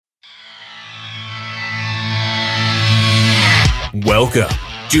Welcome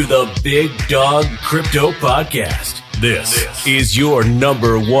to the Big Dog Crypto Podcast. This is your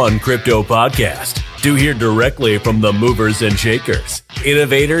number one crypto podcast to hear directly from the movers and shakers,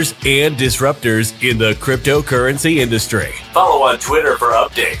 innovators, and disruptors in the cryptocurrency industry. Follow on Twitter for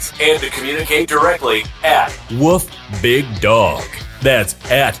updates and to communicate directly at Woof Big Dog. That's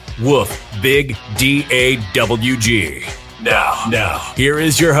at Woof Big DAWG. Now, here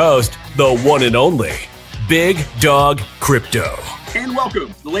is your host, the one and only Big Dog Crypto. And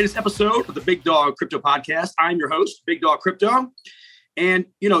welcome to the latest episode of the Big Dog Crypto Podcast. I'm your host, Big Dog Crypto. And,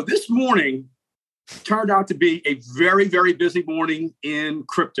 this morning turned out to be a very, very busy morning in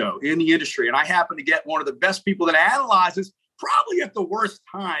crypto, in the industry. And I happen to get one of the best people that analyzes probably at the worst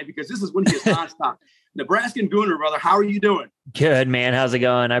time, because this is when he is nonstop. Nebraskan Gunnar, brother, how are you doing? Good, man. How's it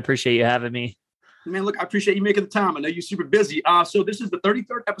going? I appreciate you having me. Man, look, I appreciate you making the time. I know you're super busy. So this is the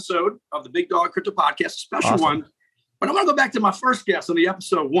 33rd episode of the Big Dog Crypto Podcast, a special one. But I want to go back to my first guest on the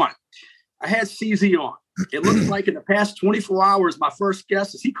episode one. I had CZ on. It looks like in the past 24 hours, my first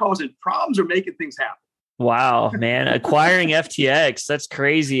guest, is he causing problems or making things happen? Wow, man. Acquiring FTX. That's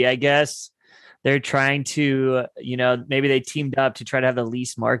crazy. I guess they're trying to, maybe they teamed up to try to have the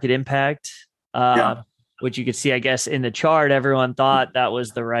least market impact. Which you could see, I guess, in the chart. Everyone thought that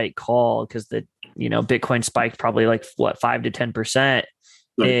was the right call because Bitcoin spiked probably 5 to 10%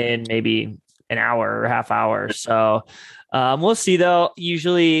 in maybe an hour or half hour. So we'll see though.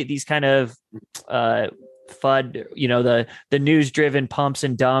 Usually these kind of FUD, the news driven pumps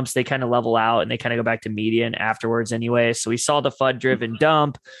and dumps, they kind of level out and they kind of go back to median afterwards anyway. So we saw the FUD driven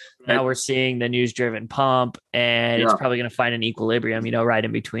dump. Now we're seeing the news driven pump, and it's probably going to find an equilibrium, right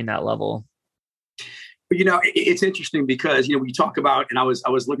in between that level. But, it's interesting because, we talk about, and I was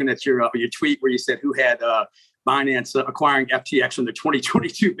looking at your tweet where you said who had Binance acquiring FTX from the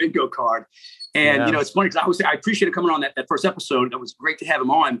 2022 bingo card. And, it's funny because I appreciated coming on that first episode. It was great to have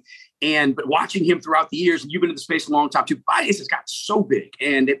him on. But watching him throughout the years, and you've been in the space a long time too, Binance has gotten so big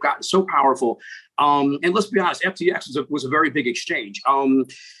and they've gotten so powerful. And let's be honest, FTX was a very big exchange.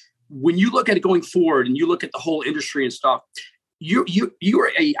 When you look at it going forward and you look at the whole industry and stuff,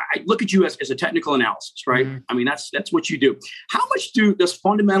 I look at you as a technical analysis, right? Mm-hmm. I mean, that's what you do. How much does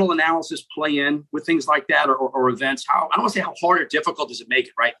fundamental analysis play in with things like that or events? I don't want to say how hard or difficult does it make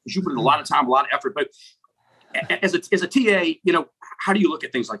it, right? Because you put in a lot of time, a lot of effort, but as a TA, how do you look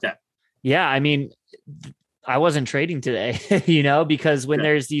at things like that? Yeah. I mean, I wasn't trading today, because when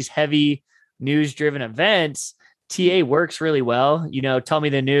there's these heavy news driven events, TA works really well. Tell me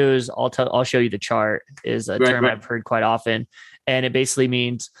the news. I'll show you the chart is a term I've heard quite often. And it basically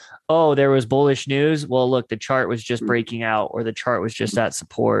means, there was bullish news. Well, look, the chart was just breaking out, or the chart was just at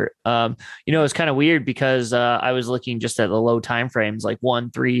support. It's kind of weird because I was looking just at the low time frames, like 1,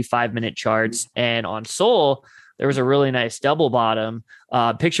 3, 5 minute charts. And on Sol, there was a really nice double bottom,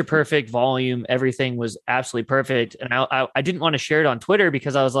 picture perfect volume. Everything was absolutely perfect. And I didn't want to share it on Twitter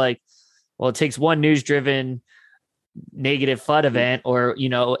because I was like, well, it takes one news driven negative FUD event or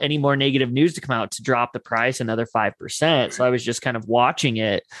any more negative news to come out to drop the price another 5%. So I was just kind of watching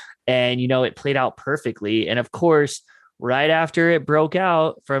it, and it played out perfectly. And of course, right after it broke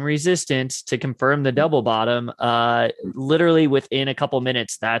out from resistance to confirm the double bottom, literally within a couple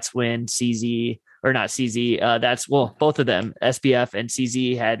minutes, that's when both of them, SBF and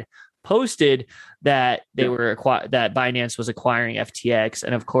CZ, had posted that they were that Binance was acquiring FTX,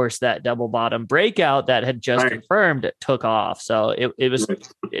 and of course that double bottom breakout that had just confirmed took off. So it was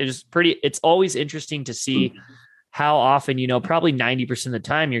pretty. It's always interesting to see how often, probably 90% of the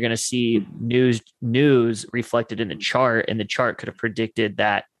time you're going to see news reflected in the chart, and the chart could have predicted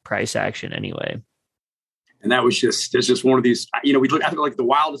that price action anyway. And that was just one of these, we look at like the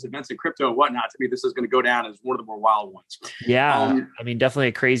wildest events in crypto and whatnot. To me, this is going to go down as one of the more wild ones. Yeah. Definitely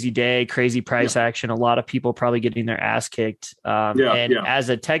a crazy day, crazy price action. A lot of people probably getting their ass kicked. As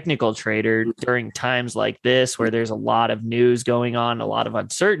a technical trader during times like this, where there's a lot of news going on, a lot of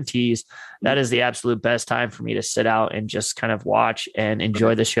uncertainties, that is the absolute best time for me to sit out and just kind of watch and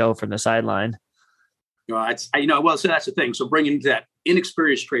enjoy the show from the sideline. So that's the thing. So bringing that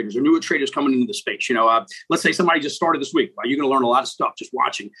inexperienced traders or newer traders coming into the space, let's say somebody just started this week, you're going to learn a lot of stuff just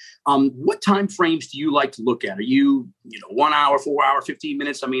watching. What time frames do you like to look at? Are you, 1 hour, 4 hour, 15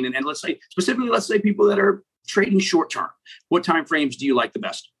 minutes? And let's say people that are trading short term, what time frames do you like the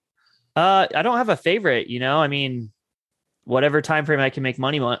best? I don't have a favorite, whatever time frame I can make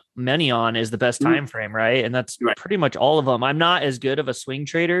money on is the best time frame. Right. And that's pretty much all of them. I'm not as good of a swing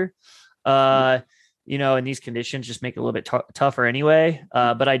trader. In these conditions just make it a little bit tougher anyway.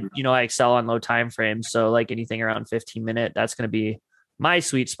 But I excel on low time frames. So like anything around 15 minute, that's going to be my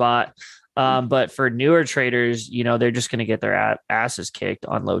sweet spot. But for newer traders, they're just going to get their asses kicked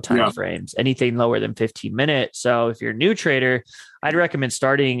on low time frames, anything lower than 15 minutes. So if you're a new trader, I'd recommend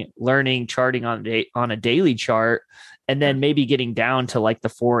learning charting on a daily chart, and then maybe getting down to like the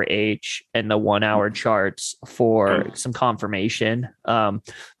 4H and the 1 hour charts for some confirmation. But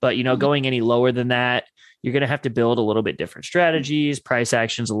going any lower than that, you're going to have to build a little bit different strategies. Price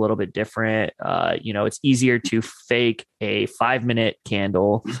action's a little bit different. It's easier to fake a 5-minute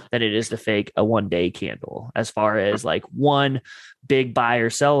candle than it is to fake a 1-day candle. As far as like one big buy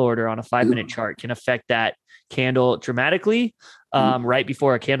or sell order on a 5-minute chart can affect that candle dramatically right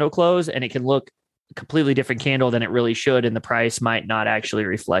before a candle close, and it can look a completely different candle than it really should, and the price might not actually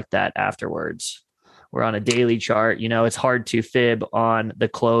reflect that afterwards. We're on a daily chart. It's hard to fib on the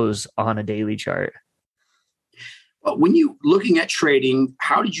close on a daily chart. When you looking at trading,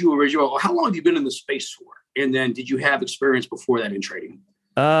 how long have you been in the space for? And then did you have experience before that in trading?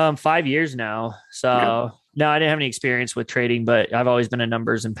 5 years now. So no, I didn't have any experience with trading, but I've always been a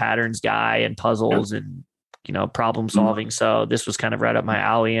numbers and patterns guy and puzzles and, problem solving. So this was kind of right up my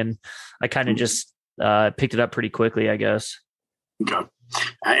alley, and I kind of just picked it up pretty quickly, I guess. Okay.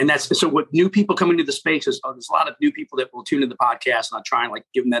 And that's so what new people coming into the space is there's a lot of new people that will tune into the podcast, and I'll try and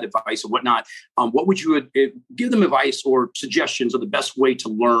give them that advice and whatnot. What would you give them advice or suggestions of the best way to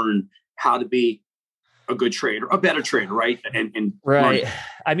learn how to be a good trader, a better trader, right? And right.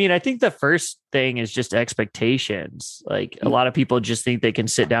 I mean, I think the first thing is just expectations. Like a lot of people just think they can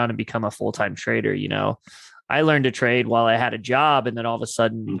sit down and become a full-time trader. I learned to trade while I had a job, and then all of a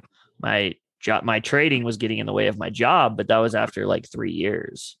sudden my trading was getting in the way of my job, but that was after like 3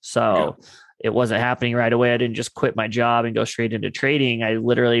 years. So it wasn't happening right away. I didn't just quit my job and go straight into trading. I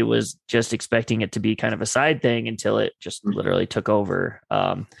literally was just expecting it to be kind of a side thing until it just literally took over.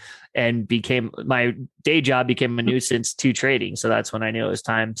 And my day job became a nuisance to trading. So that's when I knew it was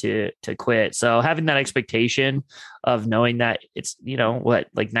time to quit. So having that expectation of knowing that it's,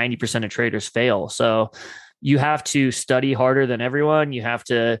 like 90% of traders fail. So you have to study harder than everyone. You have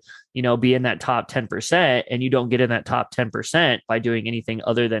to, be in that top 10%, and you don't get in that top 10% by doing anything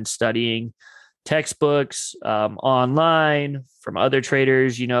other than studying textbooks, online from other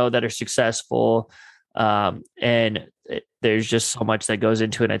traders, that are successful. There's just so much that goes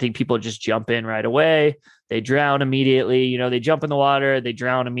into it. I think people just jump in right away. They drown immediately. They jump in the water, they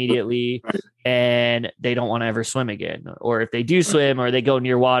drown immediately, and they don't want to ever swim again. Or if they do swim or they go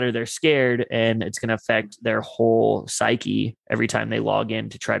near water, they're scared, and it's going to affect their whole psyche every time they log in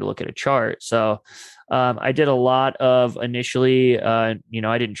to try to look at a chart. So I did a lot of initially, I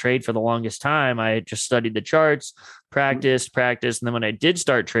didn't trade for the longest time. I just studied the charts, practiced. And then when I did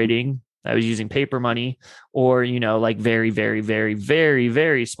start trading, I was using paper money or, very, very, very, very,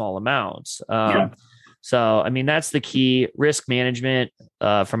 very small amounts. So, I mean, that's the key. Risk management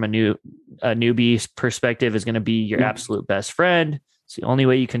from a newbie perspective is going to be your absolute best friend. It's the only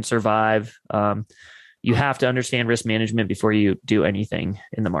way you can survive. You have to understand risk management before you do anything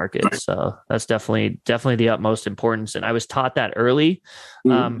in the market. So that's definitely the utmost importance. And I was taught that early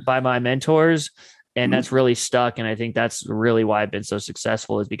by my mentors. And that's really stuck. And I think that's really why I've been so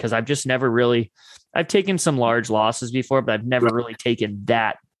successful, is because I've just never really, I've taken some large losses before, but I've never really taken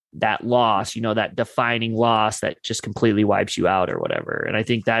that loss, that defining loss that just completely wipes you out or whatever. And I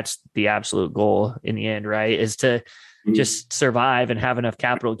think that's the absolute goal in the end, right? Is to just survive and have enough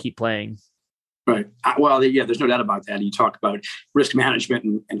capital to keep playing. Right. Well, there's no doubt about that. You talk about risk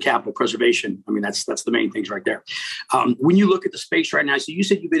management and capital preservation. I mean, that's the main things right there. When you look at the space right now, so you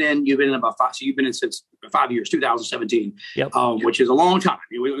said you've been in about 5. So you've been in since 5 years, 2017, which is a long time.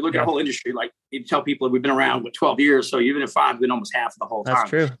 We look at the whole industry, like you tell people we've been around with 12 years. So even in 5, we've been almost half of the whole time. That's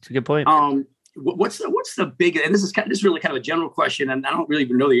true. It's a good point. What's the biggest, and this is really kind of a general question, and I don't really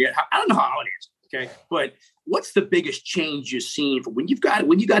even know I don't know how it is. Okay. But what's the biggest change you've seen from when you got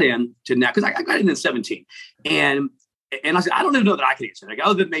in to now? Because I got in 17, and I said, I don't even know that I can answer that.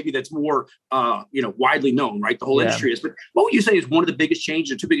 Other than maybe that's more, widely known, right? The whole industry is. But what would you say is one of the biggest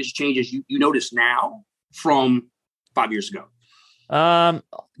changes, or 2 biggest changes you notice now from 5 years ago?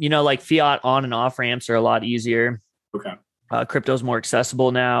 Like fiat on and off ramps are a lot easier. Okay. Crypto's more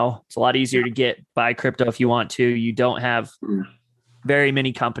accessible now. It's a lot easier to buy crypto if you want to. You don't have very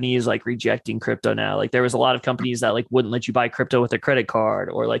many companies like rejecting crypto now. Like there was a lot of companies that wouldn't let you buy crypto with a credit card,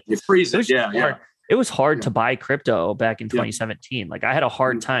 or you freeze it. It was hard to buy crypto back in 2017. Like I had a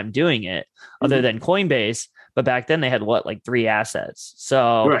hard time doing it other than Coinbase, but back then they had 3 assets.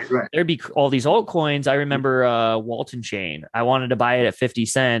 So there'd be all these altcoins. I remember Walton Chain. I wanted to buy it at 50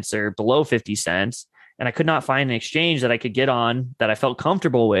 cents or below 50 cents. And I could not find an exchange that I could get on that I felt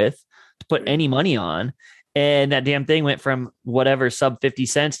comfortable with to put any money on. And that damn thing went from whatever sub 50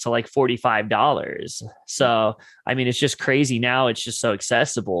 cents to like $45. So, I mean, it's just crazy now. It's just so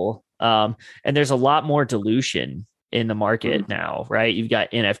accessible. And there's a lot more dilution in the market now, right? You've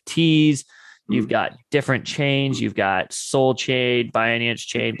got NFTs, you've got different chains, you've got Soul Chain, Binance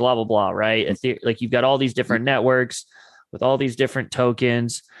Chain, blah, blah, blah, right? Like you've got all these different networks with all these different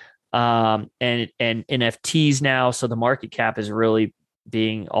tokens and NFTs now. So the market cap is really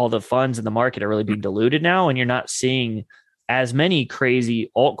all the funds in the market are really being diluted now, and you're not seeing as many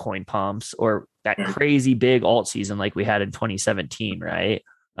crazy altcoin pumps or that crazy big alt season like we had in 2017, right?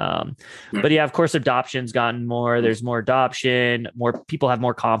 But yeah, of course, adoption's gotten more. There's more adoption. More people have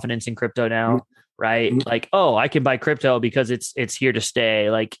more confidence in crypto now, right? Like, oh, I can buy crypto because it's here to stay.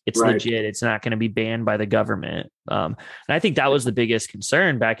 Like, it's legit. It's not going to be banned by the government. And I think that was the biggest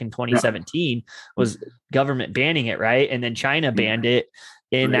concern back in 2017 was government banning it, right? And then China banned it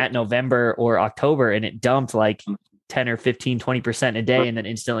in that November or October, and it dumped like 10 or 15, 20% a day, and then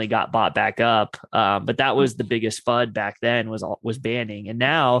instantly got bought back up. But that was the biggest FUD back then was banning. And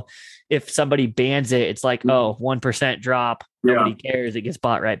now if somebody bans it, it's like, oh, 1% drop. Nobody cares. It gets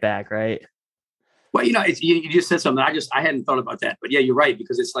bought right back. Right. Well, you just said something. I hadn't thought about that, but yeah, you're right,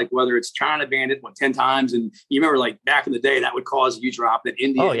 because it's like whether it's China banned it 10 times, and you remember like back in the day that would cause a huge drop. That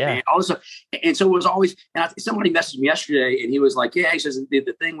India banned all this stuff, and so it was always. And somebody messaged me yesterday, and he was like, "Yeah," he says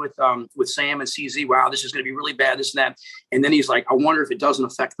the thing with Sam and CZ. Wow, this is going to be really bad. This and that, and then he's like, "I wonder if it doesn't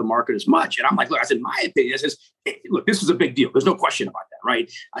affect the market as much." And I'm like, "Look," I said, "My opinion." I says, hey, "Look, this is a big deal. There's no question about that,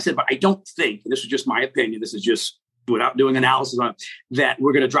 right?" I said, "But I don't think, and this is just my opinion. This is just." Without doing analysis on it, that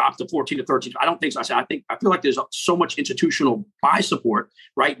we're going to drop to 14 to 13. I don't think so. I said, I feel like there's so much institutional buy support,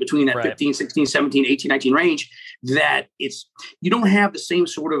 right? Between that 15, 16, 17, 18, 19 range, that you don't have the same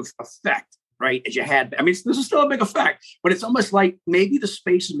sort of effect, right? As you had. I mean, this is still a big effect, but it's almost like maybe the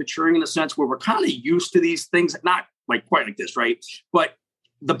space is maturing in the sense where we're kind of used to these things, not like quite like this, right? But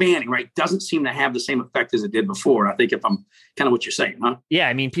the banning, right, doesn't seem to have the same effect as it did before. I think if I'm kind of what you're saying, huh? Yeah,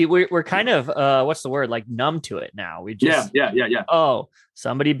 I mean, we're kind of what's the word? Like numb to it now. We just yeah. Oh,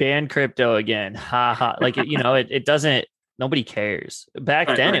 somebody banned crypto again. Ha ha. Like it doesn't. Nobody cares. Back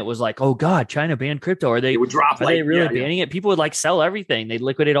then, it was like, oh God, China banned crypto. Are they really banning it? People would like sell everything. They'd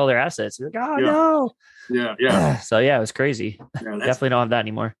liquidate all their assets. They're like, oh no. Yeah. So yeah, it was crazy. Definitely don't have that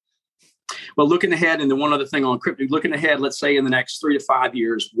anymore. Well, looking ahead, and then one other thing on crypto, looking ahead, let's say in the next 3 to 5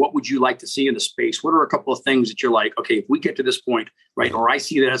 years, what would you like to see in the space? What are a couple of things that you're like, okay, if we get to this point, right, or I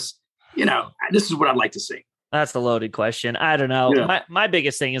see this, this is what I'd like to see? That's the loaded question. I don't know. Yeah. My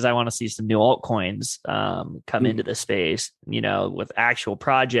biggest thing is I want to see some new altcoins come into the space, with actual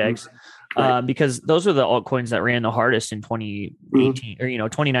projects. Because those are the altcoins that ran the hardest in 2018 or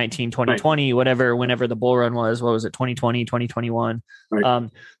 2019, 2020, whenever the bull run was. What was it, 2020, 2021? The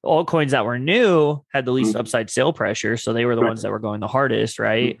altcoins that were new had the least upside sale pressure, so they were the ones that were going the hardest,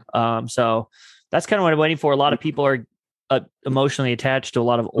 right? So that's kind of what I'm waiting for. A lot of people are emotionally attached to a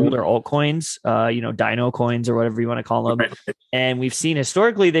lot of older altcoins, dino coins or whatever you want to call them. And we've seen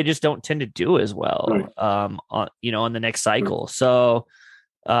historically they just don't tend to do as well on the next cycle. So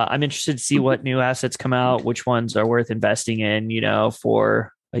I'm interested to see what new assets come out, which ones are worth investing in,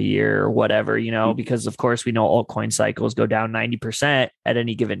 for a year or whatever, because of course we know altcoin cycles go down 90% at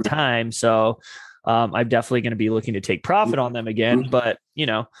any given time. So I'm definitely going to be looking to take profit on them again. But,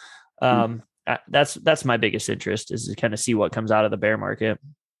 that's my biggest interest, is to kind of see what comes out of the bear market.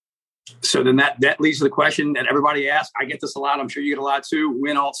 So then that leads to the question that everybody asks. I get this a lot. I'm sure you get a lot too.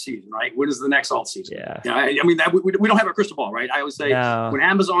 When alt season, right? When is the next alt season? Yeah. I mean, we don't have a crystal ball, right? I always say when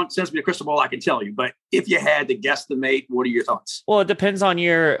Amazon sends me a crystal ball, I can tell you. But if you had to guesstimate, what are your thoughts? Well, it depends on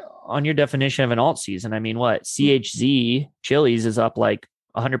your definition of an alt season. I mean, what CHZ Chili's is up like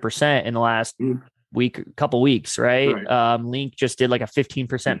 100% in the last couple weeks, right? Link just did like a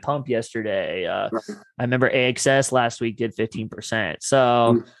 15% pump yesterday. I remember AXS last week did 15%.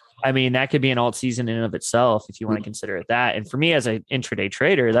 So. I mean, that could be an alt season in and of itself if you want to consider it that. And for me as an intraday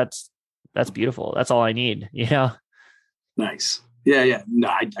trader, that's beautiful. That's all I need, Nice. Yeah. No,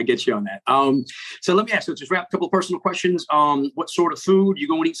 I get you on that. So let me ask you, just wrap a couple of personal questions. What sort of food? You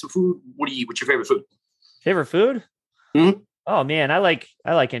going to eat some food? What do you eat? What's your favorite food? Favorite food? Mm-hmm. Oh man, I like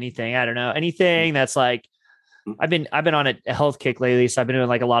anything. I don't know. Anything that's like, I've been on a health kick lately. So I've been doing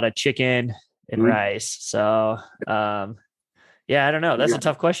like a lot of chicken and rice. So, yeah, I don't know. That's a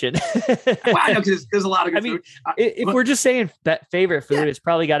tough question. Well, I know, because there's a lot of good food. If we're just saying favorite food, it's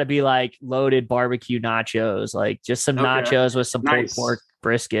probably got to be like loaded barbecue nachos, like just some nachos with some pulled pork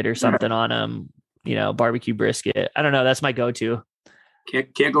brisket or something on them, barbecue brisket. I don't know. That's my go-to.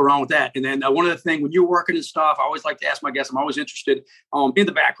 Can't go wrong with that. And then one of the things when you're working and stuff, I always like to ask my guests, I'm always interested in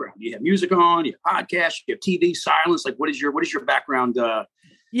the background. You have music on, you have podcasts, you have TV, silence. Like what is your background? I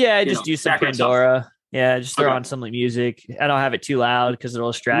just do some Pandora. Stuff. Yeah, just throw on some like music. I don't have it too loud because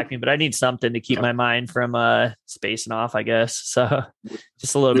it'll distract me, but I need something to keep my mind from spacing off, I guess. So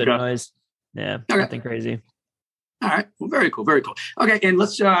just a little bit of noise. Yeah, nothing crazy. All right. Well, very cool. Very cool. Okay. And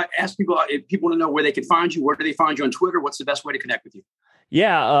let's ask people, if people want to know where they can find you, where do they find you on Twitter? What's the best way to connect with you?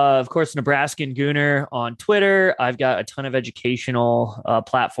 Yeah, of course, Nebraskan Gooner on Twitter. I've got a ton of educational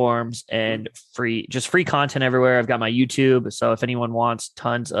platforms and free content everywhere. I've got my YouTube. So if anyone wants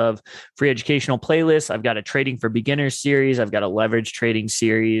tons of free educational playlists, I've got a trading for beginners series. I've got a leverage trading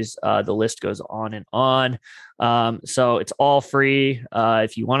series. The list goes on and on. So it's all free.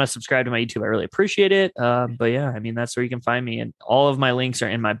 If you want to subscribe to my YouTube, I really appreciate it. But yeah, I mean, that's where you can find me. And all of my links are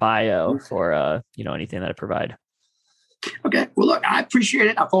in my bio for, anything that I provide. Okay. Well, look, I appreciate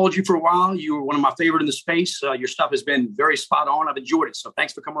it. I followed you for a while. You were one of my favorite in the space. Your stuff has been very spot on. I've enjoyed it. So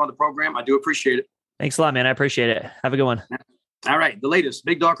thanks for coming on the program. I do appreciate it. Thanks a lot, man. I appreciate it. Have a good one. All right. The latest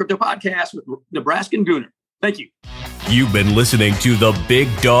Big Dog Crypto Podcast with Nebraskan Gooner. Thank you. You've been listening to the Big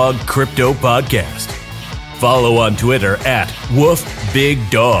Dog Crypto Podcast. Follow on Twitter at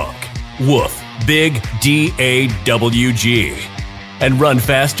WoofBigDog. Woof, Big DAWG. And run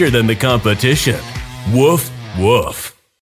faster than the competition. Woof, woof.